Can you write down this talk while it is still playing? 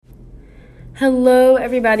Hello,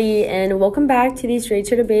 everybody, and welcome back to the Straight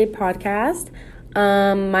to the Babe podcast.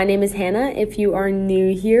 My name is Hannah. If you are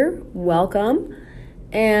new here, welcome.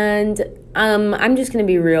 And I'm just gonna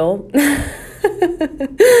be real.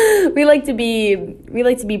 we like to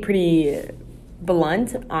be pretty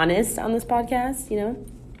blunt, honest on this podcast. You know,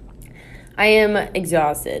 I am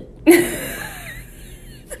exhausted.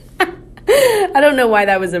 I don't know why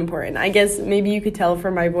that was important. I guess maybe you could tell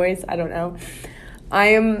from my voice. I don't know. I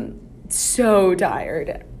am so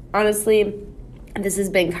tired. Honestly, this has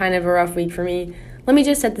been kind of a rough week for me. Let me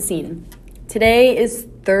just set the scene. Today is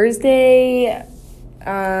Thursday,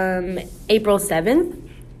 April 7th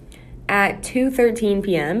at 2:13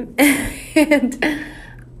 p.m. and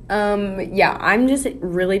I'm just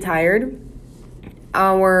really tired.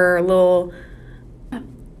 Our little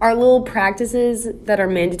practices that are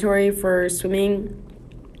mandatory for swimming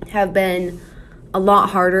have been a lot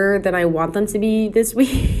harder than I want them to be this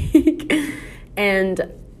week.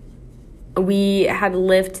 And we had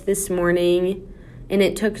lift this morning and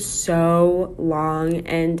it took so long,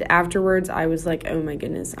 and afterwards I was like, oh my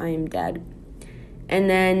goodness, I am dead. And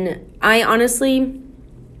then I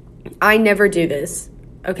never do this.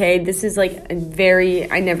 Okay, this is like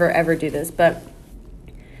I never ever do this, but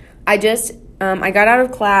I got out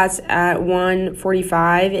of class at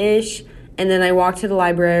 1:45-ish, and then I walked to the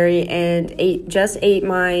library and ate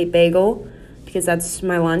my bagel because that's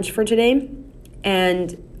my lunch for today.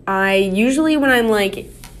 And I usually, when I'm like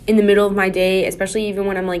in the middle of my day, especially even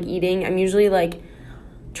when I'm like eating, I'm usually like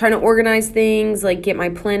trying to organize things, like get my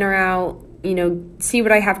planner out, you know, see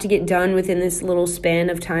what I have to get done within this little span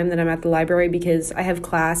of time that I'm at the library, because I have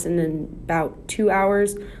class in about 2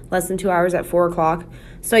 hours, less than 2 hours at 4 o'clock.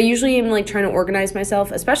 So I usually am like trying to organize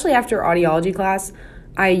myself, especially after audiology class.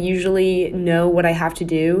 I usually know what I have to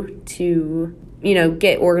do to, you know,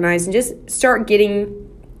 get organized and just start getting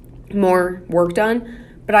more work done.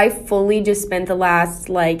 But I fully just spent the last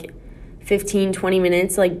like 15-20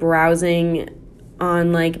 minutes like browsing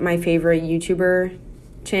on like my favorite YouTuber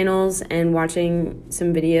channels and watching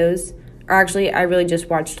some videos. Or actually, I really just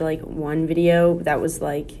watched like one video that was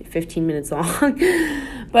like 15 minutes long.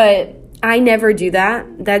 But I never do that.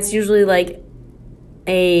 That's usually like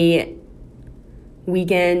a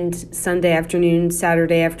weekend, Sunday afternoon,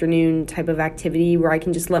 Saturday afternoon type of activity where I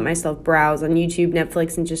can just let myself browse on YouTube,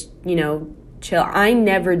 Netflix, and just, you know, chill. I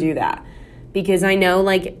never do that because I know,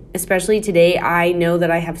 like, especially today, I know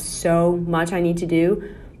that I have so much I need to do.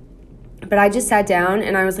 But I just sat down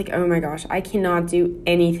and I was like, oh my gosh, I cannot do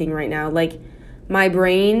anything right now. Like, my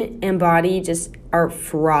brain and body just are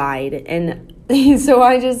fried. And so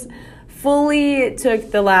I just fully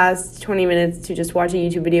took the last 20 minutes to just watch a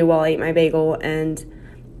YouTube video while I ate my bagel. And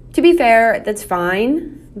to be fair, that's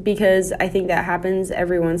fine because I think that happens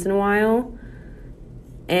every once in a while.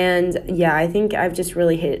 And yeah, I think I've just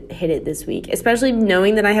really hit it this week, especially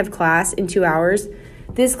knowing that I have class in 2 hours.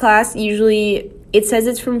 This class usually, it says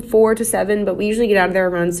it's from 4 to 7, but we usually get out of there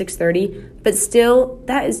around 6:30. But still,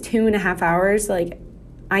 that is 2.5 hours. Like,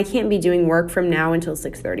 I can't be doing work from now until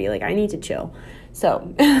 6:30. Like, I need to chill.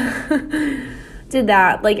 So, did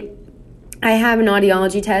that. Like, I have an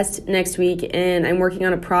audiology test next week, and I'm working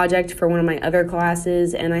on a project for one of my other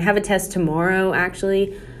classes, and I have a test tomorrow,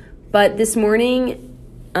 actually. But this morning,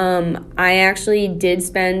 I actually did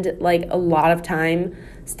spend, like, a lot of time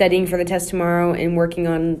studying for the test tomorrow and working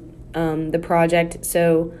on the project.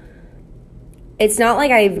 So it's not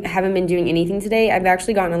like I haven't been doing anything today. I've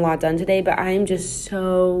actually gotten a lot done today, but I am just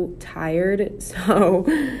so tired. So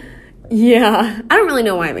yeah, I don't really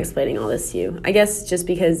know why I'm explaining all this to you. I guess just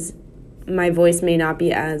because my voice may not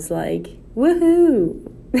be as like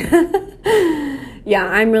woohoo. Yeah,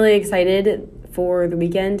 I'm really excited for the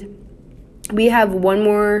weekend. We have one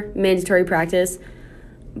more mandatory practice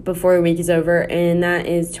before the week is over, and that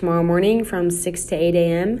is tomorrow morning from 6 to 8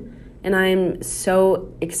 a.m. And I'm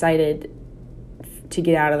so excited to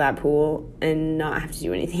get out of that pool and not have to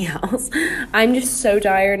do anything else. I'm just so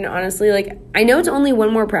tired, and honestly, like, I know it's only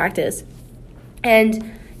one more practice.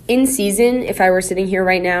 And in season, if I were sitting here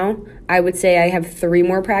right now, I would say I have 3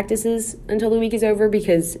 more practices until the week is over,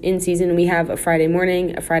 because in season we have a Friday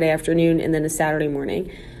morning, a Friday afternoon, and then a Saturday morning.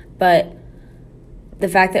 But the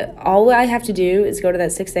fact that all I have to do is go to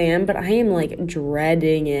that 6 a.m., but I am, like,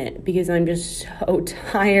 dreading it because I'm just so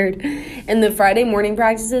tired. And the Friday morning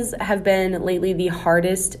practices have been lately the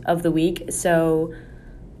hardest of the week. So,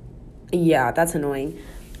 yeah, that's annoying.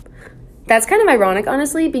 That's kind of ironic,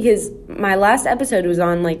 honestly, because my last episode was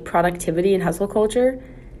on, like, productivity and hustle culture.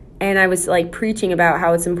 And I was, like, preaching about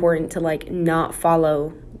how it's important to, like, not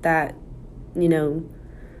follow that, you know,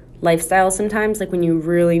 lifestyle sometimes, like when you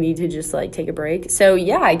really need to just like take a break. So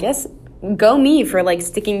yeah, I guess go me for, like,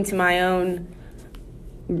 sticking to my own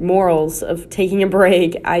morals of taking a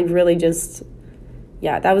break. I really just,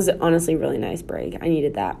 yeah, that was honestly a really nice break. I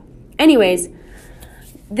needed that. Anyways,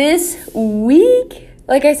 this week,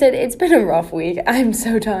 like I said, it's been a rough week. I'm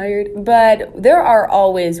so tired. But there are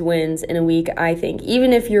always wins in a week, I think.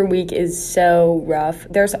 Even if your week is so rough,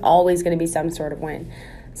 there's always going to be some sort of win.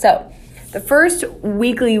 So, the first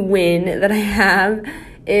weekly win that I have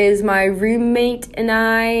is my roommate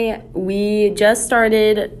and we just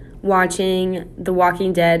started watching The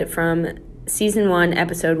Walking Dead from season 1,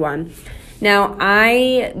 episode 1. Now,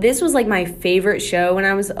 this was like my favorite show when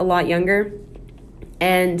I was a lot younger,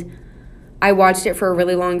 and I watched it for a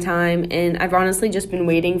really long time, and I've honestly just been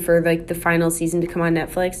waiting for like the final season to come on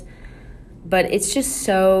Netflix. But it's just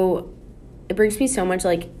it brings me so much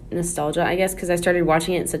like nostalgia, I guess, because I started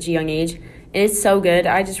watching it at such a young age, and it's so good.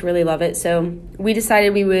 I just really love it. So we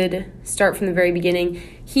decided we would start from the very beginning.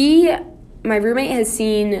 My roommate has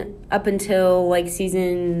seen up until like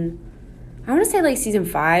season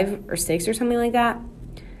 5 or 6 or something like that.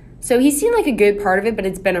 So he's seen like a good part of it, but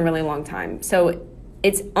it's been a really long time. So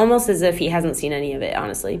it's almost as if he hasn't seen any of it,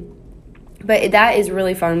 honestly. But that is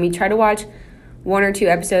really fun. We try to watch 1 or 2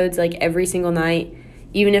 episodes like every single night.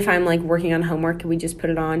 Even if I'm like working on homework, we just put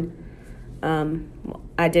it on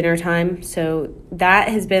at dinner time. So that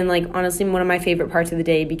has been like honestly one of my favorite parts of the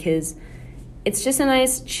day, because it's just a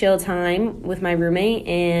nice chill time with my roommate,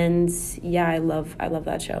 and yeah, I love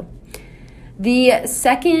that show. The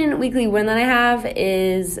second weekly win that I have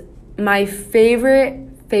is my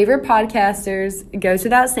favorite podcasters, goes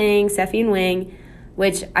without saying, Seffi and Wing,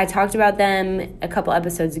 which I talked about them a couple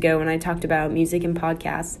episodes ago when I talked about music and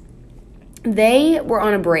podcasts. They were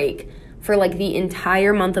on a break for like the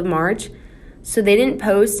entire month of March, so they didn't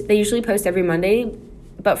post. They usually post every Monday,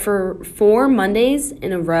 but for 4 Mondays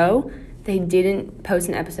in a row, they didn't post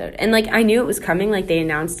an episode. And like I knew it was coming, like they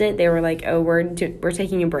announced it. They were like, "Oh, we're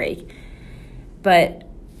taking a break." But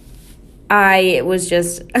I was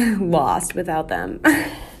just lost without them.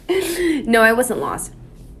 No, I wasn't lost.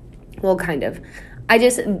 Well, kind of.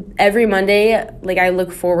 Every Monday, like I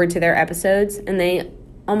look forward to their episodes, and they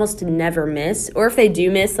almost never miss. Or if they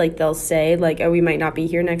do miss, like they'll say like, "Oh, we might not be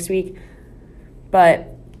here next week."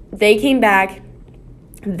 But they came back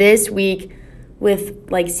this week with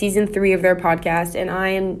like season 3 of their podcast, and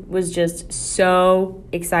I was just so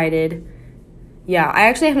excited. Yeah, I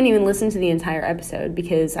actually haven't even listened to the entire episode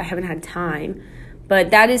because I haven't had time, but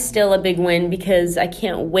that is still a big win because I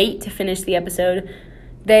can't wait to finish the episode.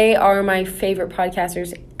 They are my favorite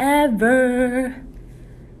podcasters ever.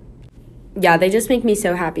 Yeah, they just make me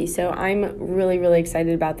so happy, so I'm really, really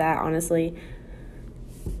excited about that, honestly.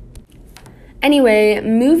 Anyway,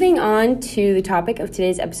 moving on to the topic of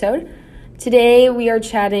today's episode. Today, we are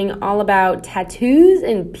chatting all about tattoos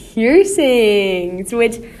and piercings,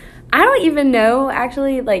 which I don't even know,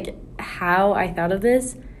 actually, like, how I thought of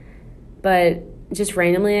this, but just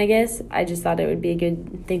randomly, I guess. I just thought it would be a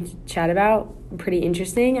good thing to chat about. Pretty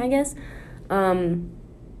interesting, I guess. I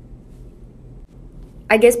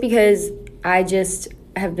guess because I just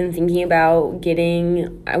have been thinking about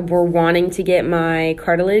we're wanting to get my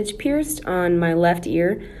cartilage pierced on my left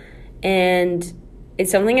ear, and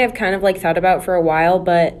it's something I've kind of like thought about for a while,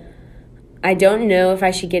 but I don't know if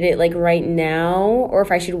I should get it like right now or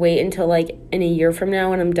if I should wait until like in a year from now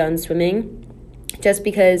when I'm done swimming, just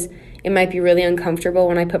because it might be really uncomfortable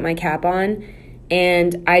when I put my cap on,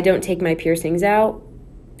 and I don't take my piercings out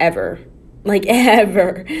ever. Like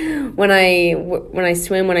ever. When I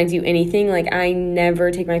swim, when I do anything, like I never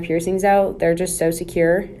take my piercings out. They're just so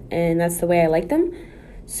secure, and that's the way I like them.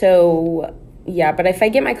 So yeah, but if I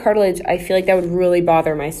get my cartilage, I feel like that would really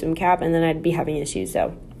bother my swim cap, and then I'd be having issues.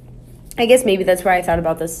 So I guess maybe that's why I thought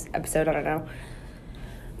about this episode. I don't know.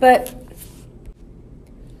 But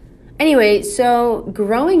anyway, so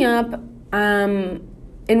growing up, in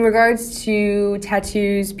regards to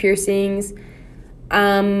tattoos, piercings,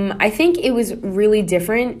 I think it was really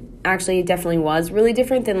different. Actually, it definitely was really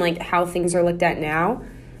different than like how things are looked at now.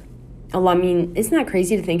 I mean, isn't that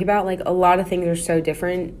crazy to think about? Like a lot of things are so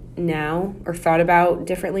different now, or thought about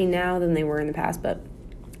differently now than they were in the past. But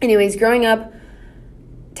anyways, growing up,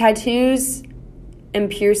 tattoos and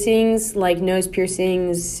piercings, like nose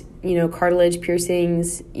piercings, cartilage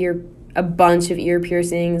piercings, a bunch of ear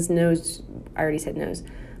piercings, nose, I already said nose,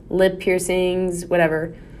 lip piercings,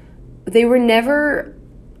 whatever. They were never,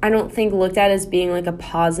 I don't think, looked at as being like a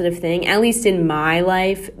positive thing. At least in my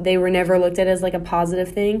life, they were never looked at as like a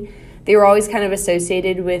positive thing. They were always kind of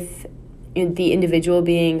associated with the individual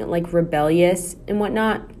being like rebellious and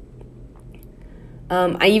whatnot.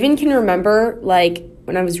 I even can remember like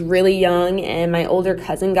when I was really young, and my older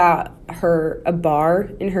cousin got her a bar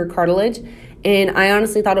in her cartilage, and I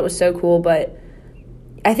honestly thought it was so cool. But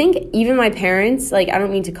I think even my parents, like, I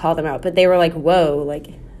don't mean to call them out, but they were like, whoa, like,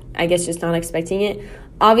 I guess just not expecting it.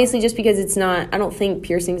 Obviously, just because it's not, I don't think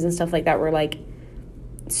piercings and stuff like that were, like,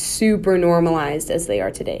 super normalized as they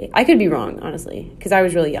are today. I could be wrong, honestly, because I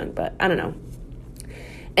was really young, but I don't know.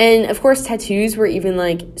 And, of course, tattoos were even,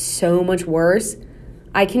 like, so much worse.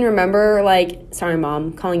 I can remember, like, sorry,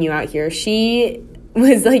 Mom, calling you out here. She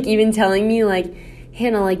was, like, even telling me, like,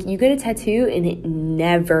 Hannah, like, you get a tattoo and it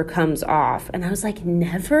never comes off. And I was like,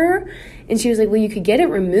 never? And she was like, well, you could get it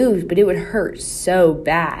removed, but it would hurt so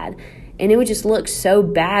bad. And it would just look so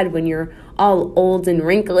bad when you're all old and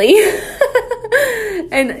wrinkly.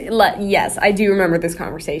 And yes, I do remember this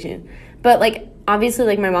conversation. But, like, obviously,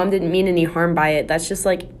 like, my mom didn't mean any harm by it. That's just,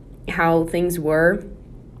 like, how things were,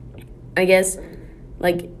 I guess.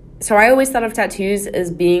 Like, so I always thought of tattoos as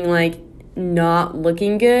being, like, not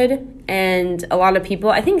looking good. And a lot of people,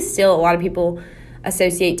 I think still a lot of people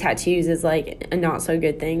associate tattoos as, like, a not so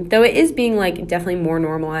good thing. Though it is being, like, definitely more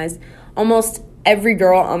normalized. Almost every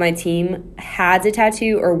girl on my team has a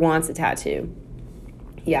tattoo or wants a tattoo.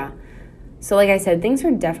 Yeah. So like I said, things are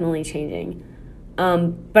definitely changing.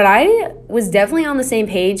 But I was definitely on the same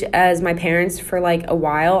page as my parents for, like, a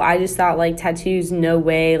while. I just thought, like, tattoos, no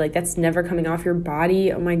way. Like, that's never coming off your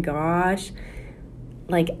body. Oh, my gosh.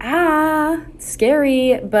 Like,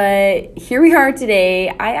 scary. But here we are today.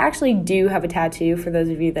 I actually do have a tattoo, for those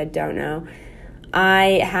of you that don't know.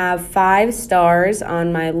 I have 5 stars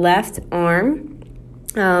on my left arm,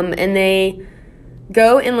 and they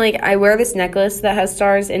go in, like, I wear this necklace that has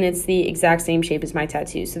stars, and it's the exact same shape as my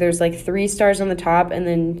tattoo. So there's, like, 3 stars on the top and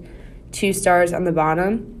then 2 stars on the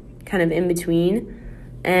bottom, kind of in between.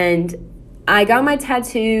 And I got my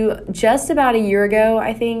tattoo just about a year ago,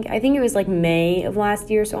 I think. I think it was, like, May of last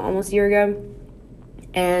year, so almost a year ago.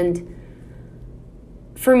 And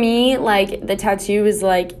for me, like, the tattoo is,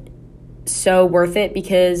 like, so worth it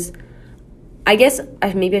because I guess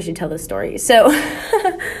maybe I should tell this story. So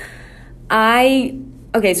I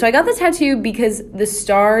got the tattoo because the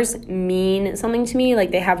stars mean something to me.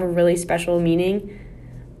 Like, they have a really special meaning.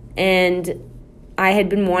 And I had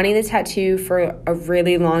been wanting the tattoo for a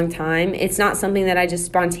really long time. It's not something that I just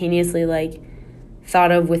spontaneously, like,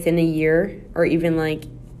 thought of within a year or even, like,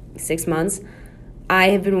 6 months. I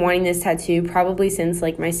have been wanting this tattoo probably since,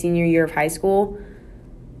 like, my senior year of high school,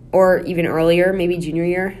 or even earlier, maybe junior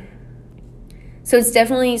year. So it's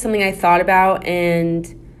definitely something I thought about, and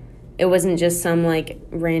it wasn't just some, like,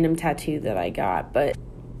 random tattoo that I got. But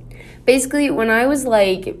basically, when I was,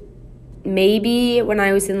 like, maybe when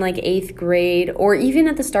I was in, like, 8th grade, or even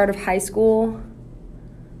at the start of high school,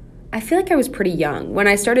 I feel like I was pretty young when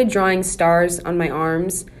I started drawing stars on my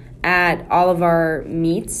arms at all of our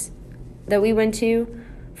meets that we went to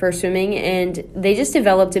for swimming, and they just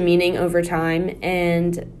developed a meaning over time.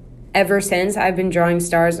 And ever since, I've been drawing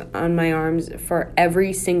stars on my arms for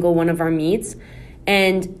every single one of our meets.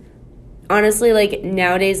 And honestly, like,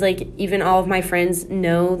 nowadays, like, even all of my friends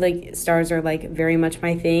know, like, stars are, like, very much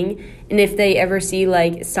my thing. And if they ever see,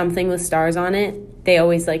 like, something with stars on it, they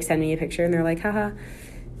always, like, send me a picture, and they're like, haha,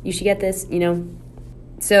 you should get this, you know?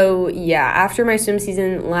 So, yeah, after my swim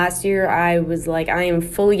season last year, I was like, I am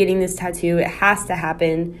fully getting this tattoo. It has to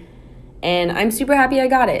happen. And I'm super happy I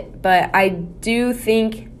got it. But I do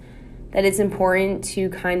think that it's important to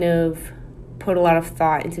kind of put a lot of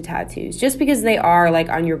thought into tattoos just because they are, like,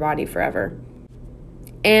 on your body forever.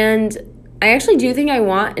 And I actually do think I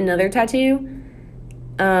want another tattoo.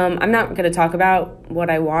 I'm not going to talk about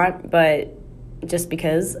what I want, but just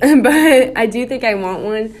because. But I do think I want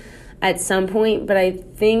one at some point, but I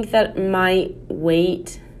think that might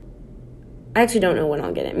wait. I actually don't know when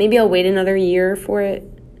I'll get it. Maybe I'll wait another year for it.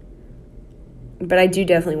 But I do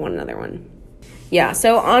definitely want another one. Yeah,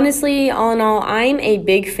 so honestly, all in all, I'm a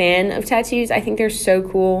big fan of tattoos. I think they're so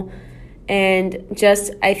cool. And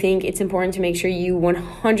just, I think it's important to make sure you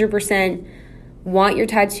 100% want your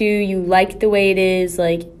tattoo. You like the way it is.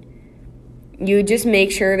 Like, you just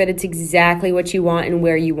make sure that it's exactly what you want and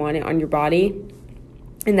where you want it on your body.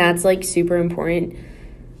 And that's, like, super important.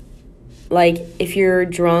 Like, if you're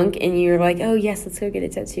drunk and you're like, oh, yes, let's go get a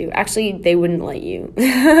tattoo. Actually, they wouldn't let you.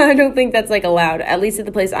 I don't think that's, like, allowed, at least at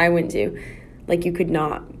the place I went to. Like, you could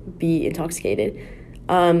not be intoxicated.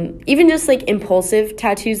 Even just, like, impulsive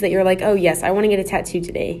tattoos that you're like, oh, yes, I want to get a tattoo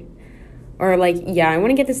today. Or, like, yeah, I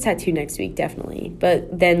want to get this tattoo next week, definitely.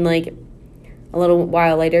 But then, like, a little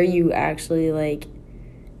while later, you actually, like,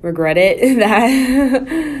 regret it.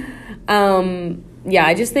 Yeah,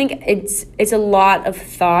 I just think it's a lot of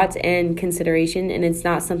thought and consideration, and it's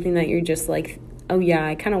not something that you're just, like, oh yeah,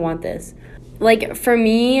 I kind of want this. Like, for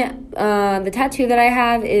me, the tattoo that I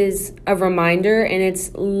have is a reminder, and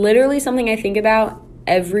it's literally something I think about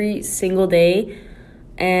every single day,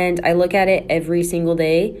 and I look at it every single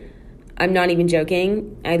day. I'm not even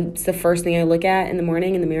joking. It's the first thing I look at in the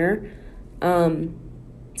morning in the mirror.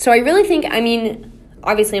 So I really think, I mean,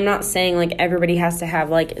 obviously I'm not saying, like, everybody has to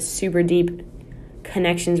have, like, super deep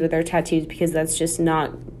connections with their tattoos, because that's just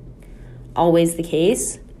not always the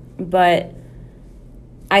case. But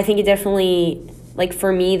I think it definitely, like,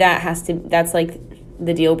 for me, that's, like,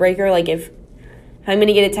 the deal breaker. Like, if I'm going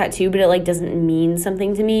to get a tattoo, but it, like, doesn't mean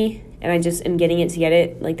something to me, and I just am getting it to get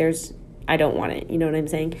it, like, I don't want it. You know what I'm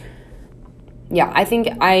saying? Yeah, I think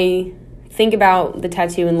about the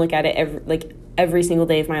tattoo and look at it every single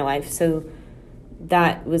day of my life. So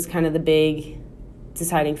that was kind of the big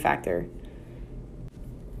deciding factor.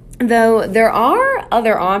 Though there are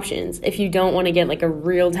other options if you don't want to get, like, a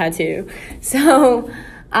real tattoo. So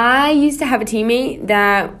I used to have a teammate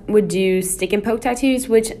that would do stick and poke tattoos,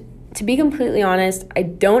 which, to be completely honest, I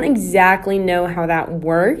don't exactly know how that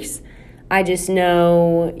works. I just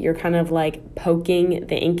know you're kind of, like, poking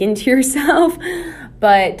the ink into yourself,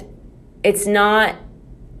 but it's not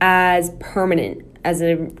as permanent as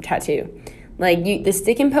a tattoo. Like, the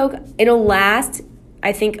stick and poke, it'll last,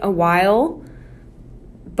 I think, a while,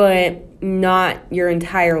 but not your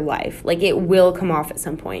entire life. Like, it will come off at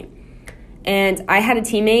some point. And I had a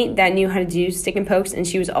teammate that knew how to do stick and pokes, and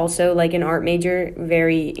she was also, like, an art major,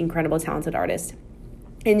 very incredible, talented artist.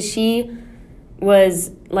 And she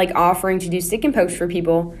was, like, offering to do stick and pokes for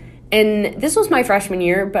people. And this was my freshman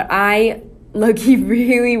year, but I low-key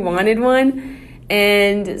really wanted one.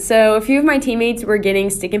 And so a few of my teammates were getting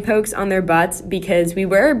stick and pokes on their butts because we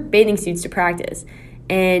wear bathing suits to practice.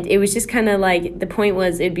 And it was just kind of like, the point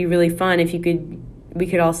was it'd be really fun if we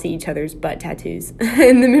could all see each other's butt tattoos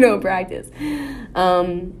in the middle of practice.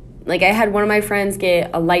 Like, I had one of my friends get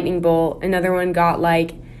a lightning bolt. Another one got,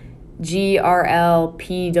 like, GRLPWR,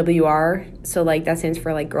 so, like, that stands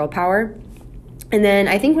for, like, girl power. And then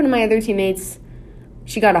I think one of my other teammates,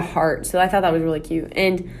 she got a heart, so I thought that was really cute.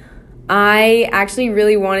 And I actually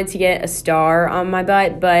really wanted to get a star on my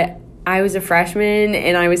butt, but I was a freshman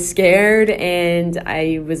and I was scared and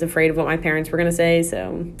I was afraid of what my parents were going to say,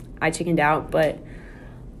 so I chickened out. But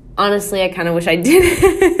honestly, I kind of wish I did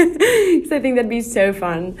because I think that'd be so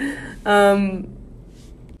fun.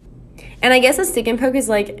 And I guess a stick and poke is,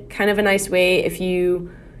 like, kind of a nice way if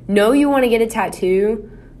you know you want to get a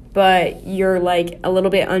tattoo, but you're, like, a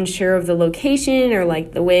little bit unsure of the location or,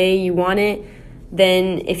 like, the way you want it.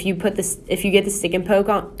 Then if you get the stick and poke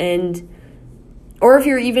on, or if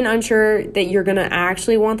you're even unsure that you're gonna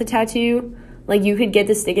actually want the tattoo, like, you could get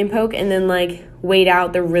the stick and poke and then, like, wait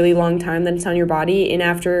out the really long time that it's on your body. And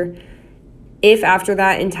after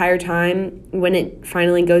that entire time, when it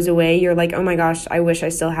finally goes away, you're like, oh my gosh, I wish I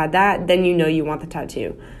still had that, then you know you want the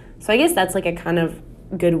tattoo. So I guess that's, like, a kind of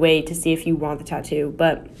good way to see if you want the tattoo.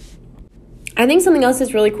 But I think something else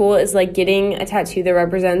that's really cool is, like, getting a tattoo that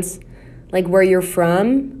represents, like, where you're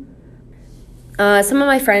from. Some of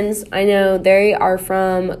my friends, I know they are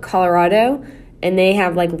from Colorado, and they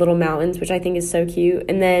have, like, little mountains, which I think is so cute.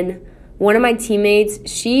 And then one of my teammates,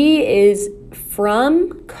 she is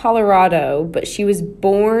from Colorado, but she was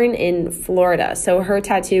born in Florida. So her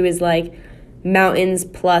tattoo is, like, mountains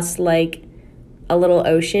plus, like, a little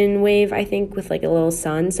ocean wave, I think, with, like, a little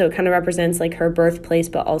sun. So it kind of represents, like, her birthplace,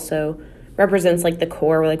 but also represents, like, the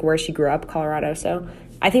core, like, where she grew up, Colorado. So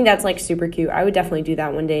I think that's, like, super cute. I would definitely do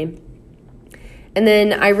that one day. And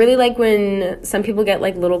then I really like when some people get,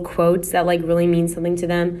 like, little quotes that, like, really mean something to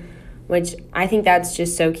them, which I think that's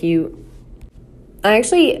just so cute. I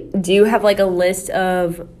actually do have, like, a list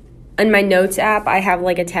of, in my notes app, I have,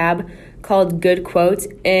 like, a tab called Good Quotes,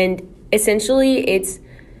 and essentially it's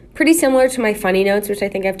pretty similar to my funny notes, which I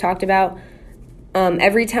think I've talked about.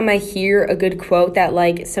 Every time I hear a good quote that,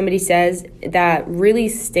 like, somebody says that really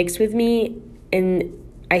sticks with me and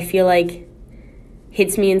I feel like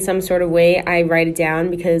hits me in some sort of way, I write it down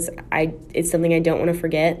because it's something I don't want to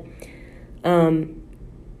forget.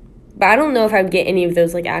 But I don't know if I would get any of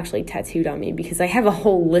those, like, actually tattooed on me because I have a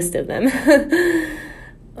whole list of them.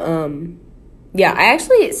 Yeah, I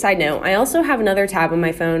actually, side note, I also have another tab on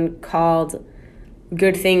my phone called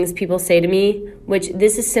Good Things People Say to Me, which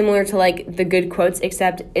this is similar to, like, the good quotes,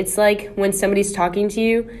 except it's like when somebody's talking to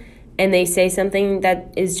you and they say something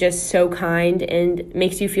that is just so kind and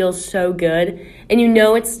makes you feel so good, and you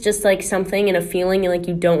know it's just, like, something and a feeling and, like,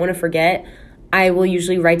 you don't want to forget. I will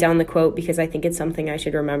usually write down the quote because I think it's something I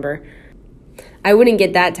should remember. I wouldn't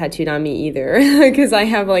get that tattooed on me either because I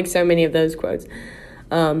have, like, so many of those quotes.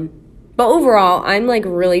 But But overall, I'm like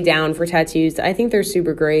really down for tattoos. I think they're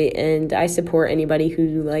super great, and I support anybody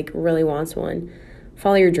who like really wants one.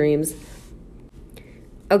 Follow your dreams.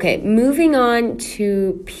 Okay, moving on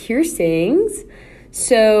to piercings.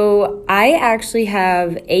 So I actually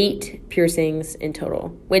have 8 piercings in total,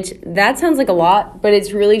 which that sounds like a lot, but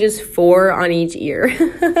it's really just 4 on each ear.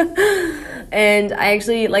 And I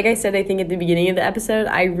actually, like I said, I think at the beginning of the episode,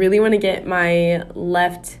 I really want to get my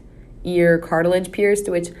left ear cartilage pierced,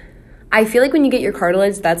 which I feel like when you get your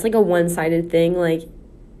cartilage, that's like a one-sided thing. Like,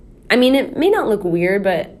 I mean, it may not look weird,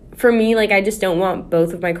 but for me, like, I just don't want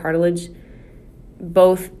both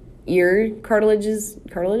ear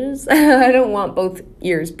cartilages. I don't want both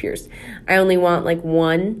ears pierced. I only want like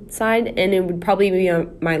one side, and it would probably be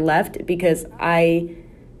on my left because I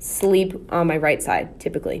sleep on my right side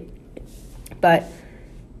typically. But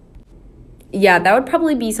yeah, that would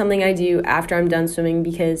probably be something I do after I'm done swimming,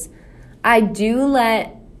 because I do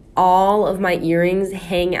let all of my earrings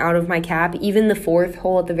hang out of my cap, even the 4th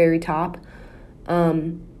hole at the very top,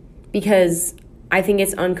 because I think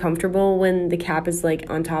it's uncomfortable when the cap is like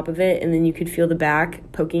on top of it, and then you could feel the back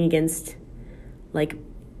poking against like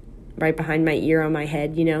right behind my ear on my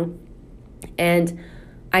head, you know? And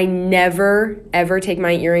I never, ever take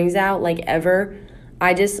my earrings out, like ever.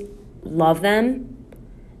 I just love them.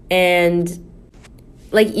 And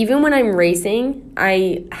like even when I'm racing,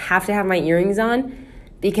 I have to have my earrings on,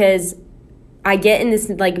 because I get in this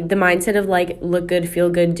like the mindset of like look good, feel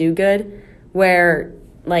good, do good, where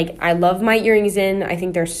like I love my earrings in. I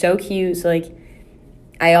think they're so cute. So like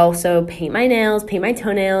I also paint my nails, paint my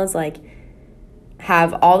toenails, like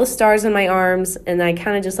have all the stars on my arms, and I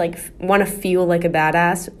kind of just like want to feel like a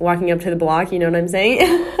badass walking up to the block, you know what I'm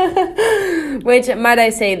saying? Which, might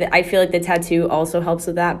I say, that I feel like the tattoo also helps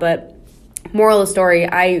with that. But moral of the story,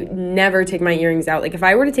 I never take my earrings out. Like if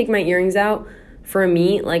I were to take my earrings out for a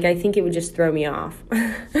meet, like I think it would just throw me off.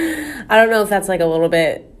 I don't know if that's like a little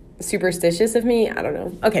bit superstitious of me. I don't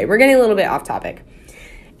know. Okay, we're getting a little bit off topic.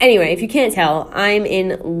 Anyway, if you can't tell, I'm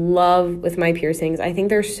in love with my piercings. I think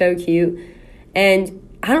they're so cute.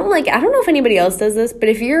 And I don't know if anybody else does this, but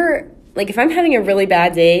if I'm having a really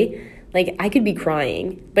bad day, like I could be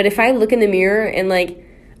crying. But if I look in the mirror and like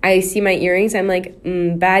I see my earrings, I'm like,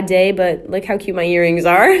 bad day, but look how cute my earrings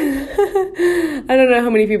are. I don't know how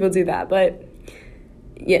many people do that, but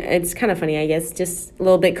yeah, it's kind of funny, I guess. Just a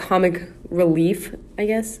little bit comic relief, I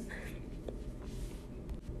guess.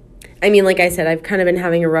 I mean, like I said, I've kind of been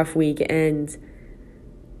having a rough week, and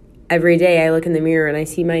every day I look in the mirror and I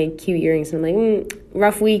see my cute earrings, and I'm like,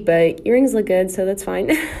 rough week, but earrings look good, so that's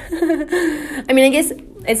fine. I mean, I guess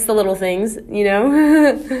it's the little things, you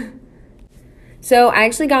know? So I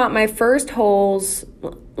actually got my first holes,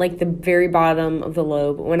 like the very bottom of the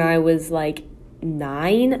lobe, when I was like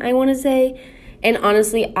 9, I want to say. And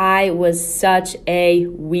honestly, I was such a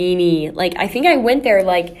weenie. Like, I think I went there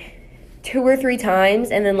like 2 or 3 times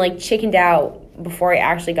and then like chickened out before I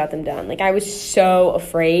actually got them done. Like, I was so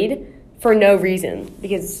afraid for no reason,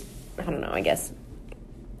 because I don't know,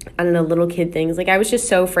 little kid things. Like, I was just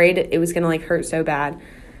so afraid it was going to like hurt so bad.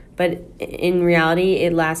 But in reality,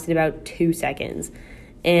 it lasted about 2 seconds,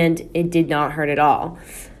 and it did not hurt at all.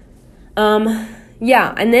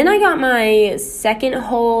 Yeah, and then I got my second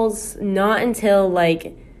holes not until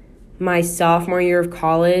like my sophomore year of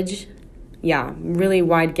college. Yeah, really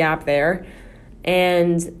wide gap there.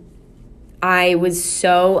 And I was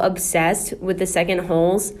so obsessed with the second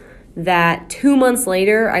holes that 2 months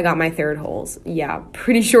later, I got my third holes. Yeah,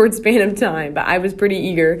 pretty short span of time, but I was pretty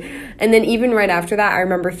eager. And then even right after that, I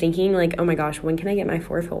remember thinking like, oh my gosh, when can I get my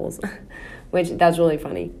fourth holes? Which, that's really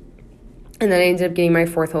funny. And then I ended up getting my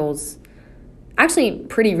fourth holes actually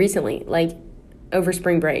pretty recently, like over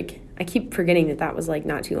spring break. I keep forgetting that was like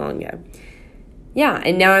not too long ago. Yeah,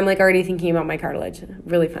 and now I'm like already thinking about my cartilage.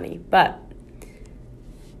 Really funny. But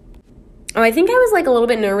I think I was like a little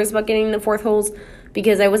bit nervous about getting the fourth holes,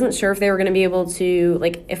 because I wasn't sure if they were going to be able to,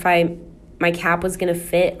 like, if my cap was going to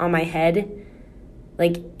fit on my head,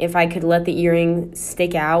 like, if I could let the earring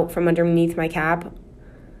stick out from underneath my cap,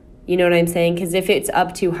 you know what I'm saying? Because if it's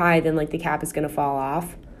up too high, then, like, the cap is going to fall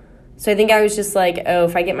off. So I think I was just like, oh,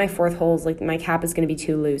 if I get my fourth holes, like, my cap is going to be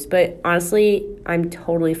too loose. But honestly, I'm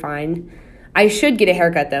totally fine. I should get a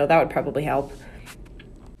haircut, though. That would probably help.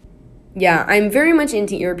 Yeah, I'm very much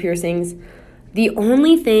into ear piercings. The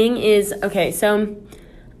only thing is, okay, so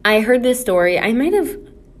I heard this story. I might have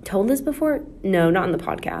told this before. No, not in the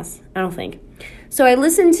podcast. I don't think. So I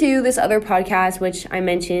listened to this other podcast, which I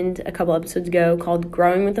mentioned a couple episodes ago, called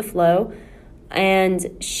Growing with the Flow. And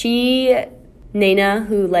Nana,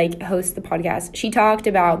 who like hosts the podcast, she talked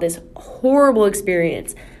about this horrible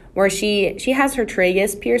experience where she has her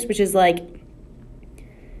tragus pierced, which is like,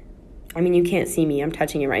 I mean, you can't see me. I'm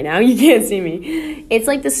touching it right now. You can't see me. It's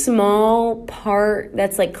like the small part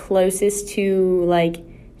that's like closest to like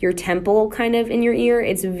your temple kind of in your ear.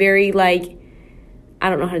 It's very like, I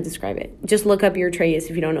don't know how to describe it. Just look up your tragus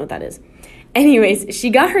if you don't know what that is. Anyways, she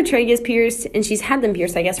got her tragus pierced, and she's had them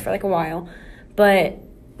pierced, I guess, for like a while. But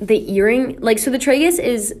the earring, like, so the tragus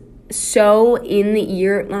is so in the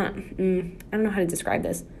ear. I don't know how to describe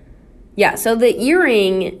this. Yeah, so the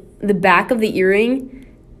earring, the back of the earring,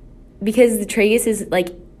 because the tragus is like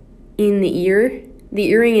in the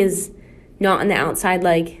earring is not on the outside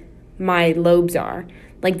like my lobes are.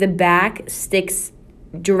 Like the back sticks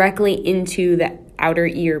directly into the outer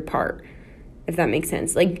ear part, if that makes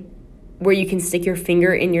sense. Like where you can stick your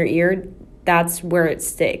finger in your ear, that's where it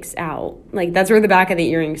sticks out. Like that's where the back of the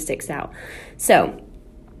earring sticks out. So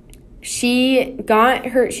she's had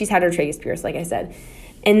her tragus pierced, like I said.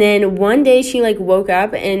 And then one day she like woke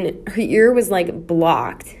up and her ear was like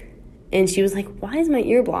blocked. And she was like, why is my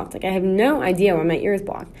ear blocked? Like, I have no idea why my ear is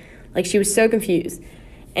blocked. Like, she was so confused.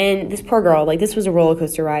 And this poor girl, like, this was a roller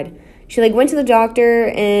coaster ride. She, like, went to the doctor,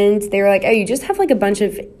 and they were like, oh, you just have, like, a bunch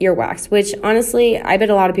of earwax. Which, honestly, I bet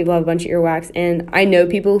a lot of people have a bunch of earwax. And I know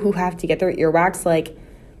people who have to get their earwax, like,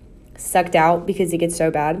 sucked out because it gets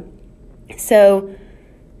so bad. So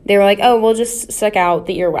they were like, oh, we'll just suck out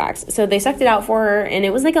the earwax. So they sucked it out for her, and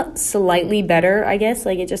it was, like, a slightly better, I guess.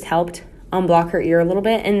 Like, it just helped unblock her ear a little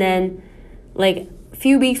bit. And then like a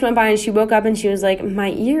few weeks went by and she woke up and she was like,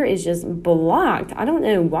 my ear is just blocked. I don't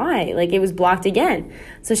know why. Like it was blocked again.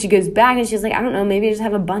 So she goes back and she's like, I don't know, maybe I just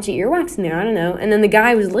have a bunch of earwax in there. I don't know. And then the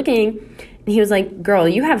guy was looking and he was like, girl,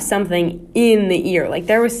 you have something in the ear. Like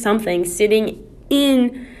there was something sitting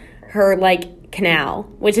in her like canal,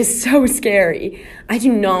 which is so scary. I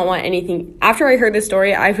do not want anything. After I heard this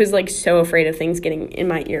story, I was like so afraid of things getting in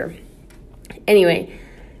my ear. Anyway,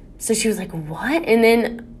 so she was like, what? And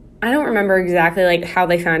then I don't remember exactly like how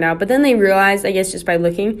they found out, but then they realized, I guess just by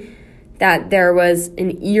looking, that there was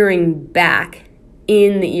an earring back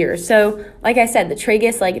in the ear. So like I said, the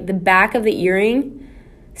tragus, like the back of the earring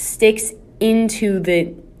sticks into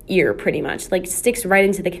the ear pretty much, like sticks right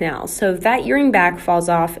into the canal. So if that earring back falls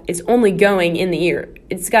off, it's only going in the ear.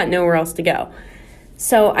 It's got nowhere else to go.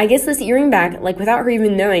 So I guess this earring back, like without her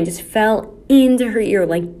even knowing, just fell into her ear,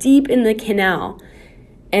 like deep in the canal.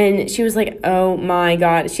 And she was like, oh my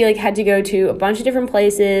God. She like had to go to a bunch of different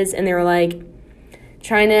places and they were like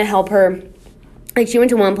trying to help her. Like she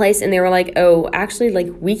went to one place and they were like, oh, actually like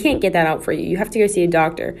we can't get that out for you. You have to go see a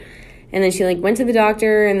doctor. And then she like went to the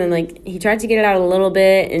doctor and then like he tried to get it out a little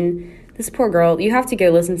bit. And this poor girl, you have to go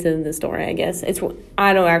listen to the story, I guess.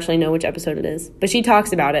 I don't actually know which episode it is, but she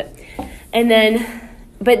talks about it. And then,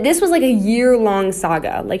 but this was like a year-long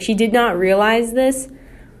saga. Like she did not realize this.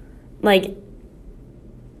 Like,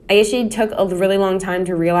 I guess she took a really long time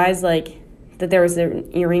to realize, like, that there was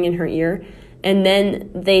an earring in her ear. And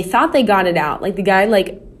then they thought they got it out. Like, the guy,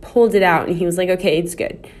 like, pulled it out, and he was like, okay, it's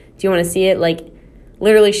good. Do you want to see it? Like,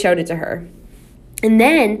 literally showed it to her. And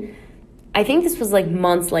then, I think this was, like,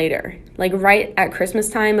 months later. Like, right at Christmas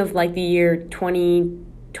time of, like, the year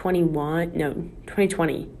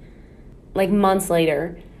 2020. Like, months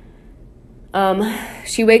later.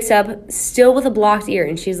 She wakes up still with a blocked ear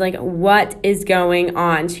and she's like, what is going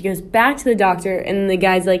on? She goes back to the doctor and the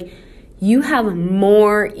guy's like, you have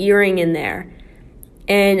more earring in there.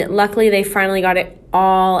 And luckily they finally got it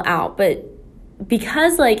all out. But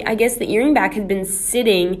because like, I guess the earring back had been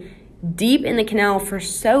sitting deep in the canal for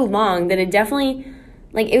so long that it definitely,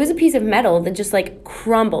 like it was a piece of metal that just like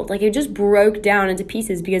crumbled. Like it just broke down into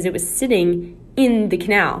pieces because it was sitting in the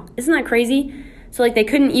canal. Isn't that crazy? So, like, they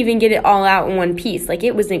couldn't even get it all out in one piece. Like,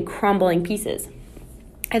 it was in crumbling pieces.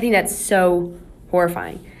 I think that's so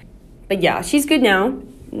horrifying. But, yeah, she's good now.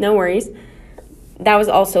 No worries. That was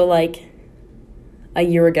also, like, a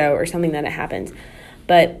year ago or something that it happened.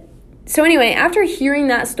 But, so anyway, after hearing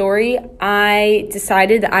that story, I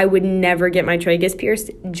decided that I would never get my tragus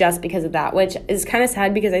pierced just because of that, which is kind of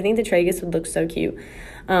sad because I think the tragus would look so cute.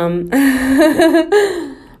 But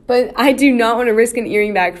I do not want to risk an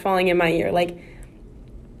earring back falling in my ear. Like,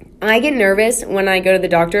 I get nervous when I go to the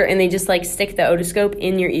doctor and they just like stick the otoscope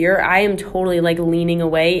in your ear. I am totally like leaning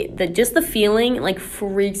away. Just the feeling like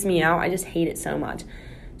freaks me out. I just hate it so much.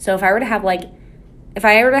 So if I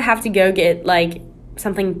ever have to go get like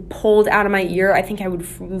something pulled out of my ear, I think I would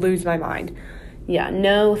lose my mind. Yeah,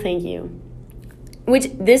 no, thank you. Which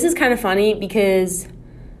this is kind of funny because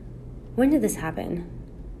when did this happen?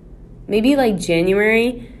 Maybe like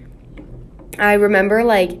January. I remember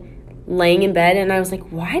like laying in bed, and I was like,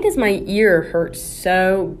 why does my ear hurt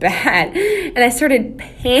so bad? And I started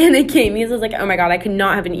panicking because I was like, oh my God, I could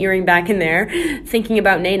not have an earring back in there, thinking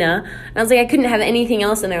about Nana. And I was like, I couldn't have anything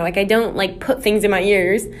else in there. Like, I don't like put things in my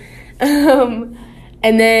ears. And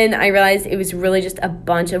then I realized it was really just a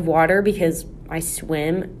bunch of water because I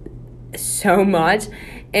swim so much.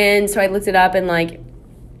 And so I looked it up, and like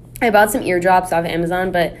I bought some eardrops off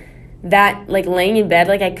Amazon, but that, like, laying in bed,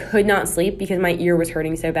 like, I could not sleep because my ear was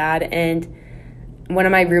hurting so bad. And one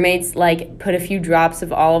of my roommates, like, put a few drops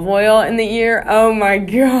of olive oil in the ear. Oh my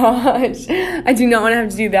gosh. I do not want to have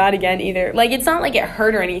to do that again either. Like, it's not like it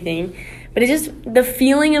hurt or anything, but it's just the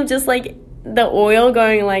feeling of just like the oil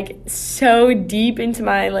going like so deep into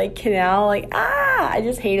my like canal, like, I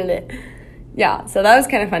just hated it. Yeah, so that was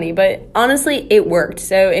kind of funny, but honestly, it worked.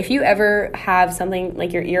 So if you ever have something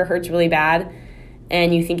like your ear hurts really bad,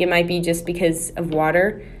 and you think it might be just because of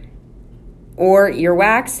water or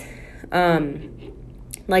earwax,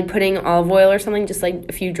 like putting olive oil or something, just like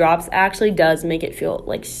a few drops, actually does make it feel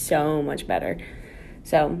like so much better.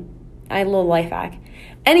 So I had a little life hack.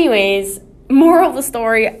 Anyways, moral of the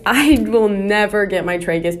story, I will never get my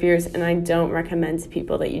tragus pierced, and I don't recommend to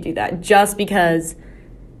people that you do that, just because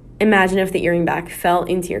imagine if the earring back fell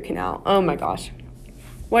into your canal. Oh my gosh,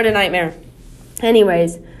 what a nightmare.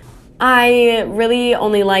 Anyways, I really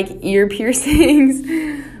only like ear piercings,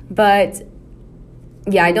 but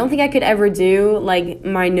yeah, I don't think I could ever do like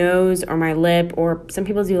my nose or my lip, or some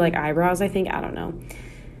people do like eyebrows, I think. I don't know.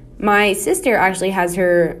 My sister actually has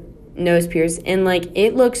her nose pierced, and like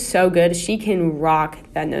it looks so good. She can rock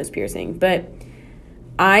that nose piercing, but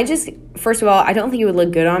I just, first of all, I don't think it would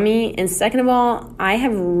look good on me, and second of all, I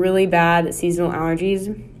have really bad seasonal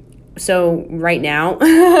allergies, so right now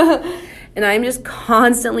and I'm just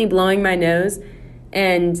constantly blowing my nose,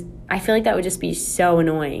 and I feel like that would just be so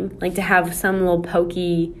annoying. Like to have some little some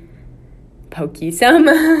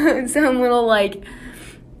little like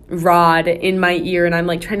rod in my ear, and I'm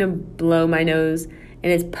like trying to blow my nose and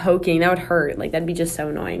it's poking. That would hurt. Like that'd be just so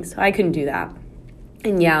annoying. So I couldn't do that.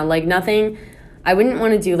 And yeah, like nothing, I wouldn't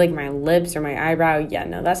want to do like my lips or my eyebrow. Yeah,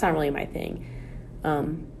 no, that's not really my thing.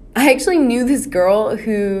 I actually knew this girl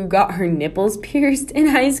who got her nipples pierced in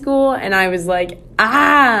high school, and I was like,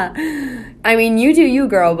 I mean, you do you,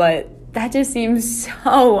 girl, but that just seems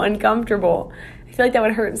so uncomfortable. I feel like that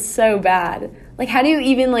would hurt so bad. Like, how do you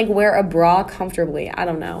even, like, wear a bra comfortably? I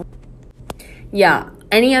don't know. Yeah,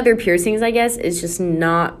 any other piercings, I guess, is just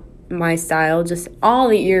not my style. Just all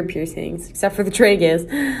the ear piercings, except for the tragus.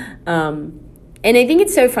 And I think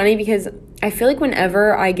it's so funny because I feel like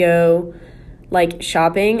whenever I go like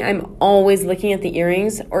shopping, I'm always looking at the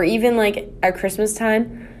earrings, or even like at Christmas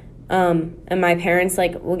time, and my parents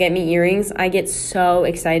like will get me earrings. I get so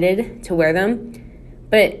excited to wear them,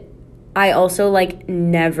 but I also like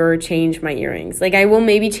never change my earrings. Like I will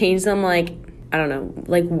maybe change them like, I don't know,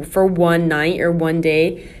 like for one night or one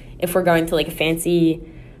day if we're going to like a fancy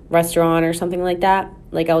restaurant or something like that.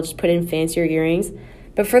 Like I'll just put in fancier earrings,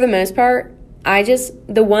 but for the most part,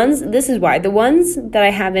 the ones that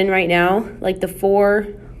I have in right now, like the 4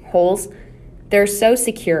 holes, they're so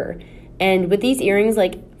secure. And with these earrings,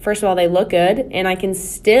 like, first of all, they look good, and I can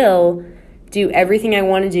still do everything I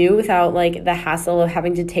want to do without, like, the hassle of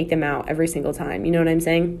having to take them out every single time. You know what I'm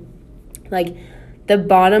saying? Like, the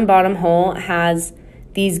bottom hole has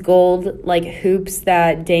these gold, like, hoops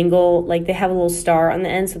that dangle, like, they have a little star on the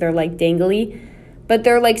end, so they're, like, dangly. But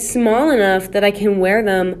they're, like, small enough that I can wear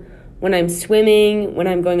them when I'm swimming, when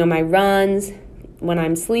I'm going on my runs, when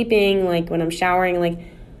I'm sleeping, like when I'm showering, like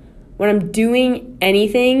when I'm doing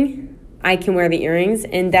anything, I can wear the earrings.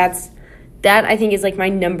 And that I think is like my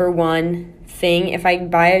number one thing. If I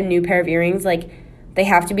buy a new pair of earrings, like they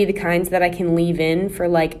have to be the kinds that I can leave in for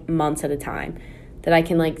like months at a time, that I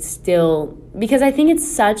can like still, because I think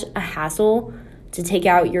it's such a hassle to take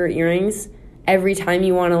out your earrings every time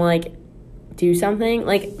you want to like do something.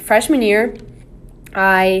 Like freshman year,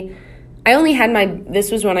 I only had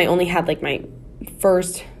this was when I only had like my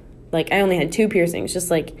first, like I only had 2 piercings,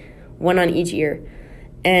 just like one on each ear.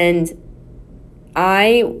 And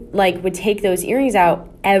I like would take those earrings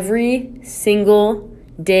out every single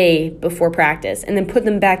day before practice and then put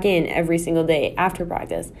them back in every single day after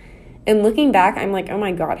practice. And looking back, I'm like, oh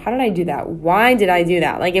my God, how did I do that? Why did I do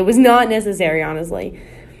that? Like it was not necessary, honestly.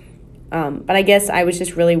 But I guess I was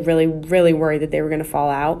just really, really, really worried that they were going to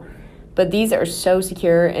fall out. But these are so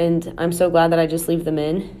secure, and I'm so glad that I just leave them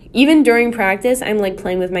in. Even during practice, I'm, like,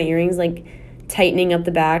 playing with my earrings, like, tightening up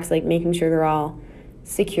the backs, like, making sure they're all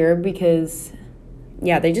secure because,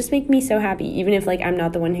 yeah, they just make me so happy, even if, like, I'm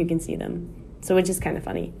not the one who can see them. So it's just kind of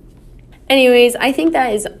funny. Anyways, I think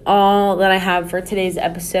that is all that I have for today's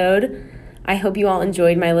episode. I hope you all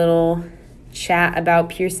enjoyed my little chat about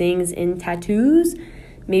piercings and tattoos.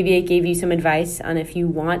 Maybe it gave you some advice on if you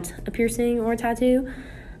want a piercing or a tattoo.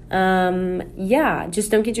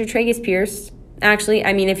 Just don't get your tragus pierced. Actually,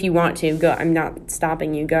 I mean, if you want to, go. I'm not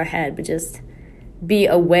stopping you. Go ahead, but just be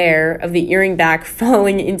aware of the earring back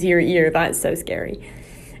falling into your ear. That's so scary.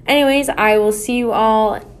 Anyways, I will see you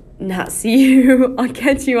all. I'll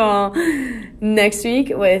catch you all next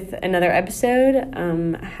week with another episode.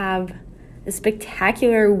 Have a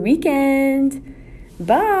spectacular weekend.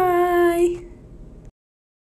 Bye.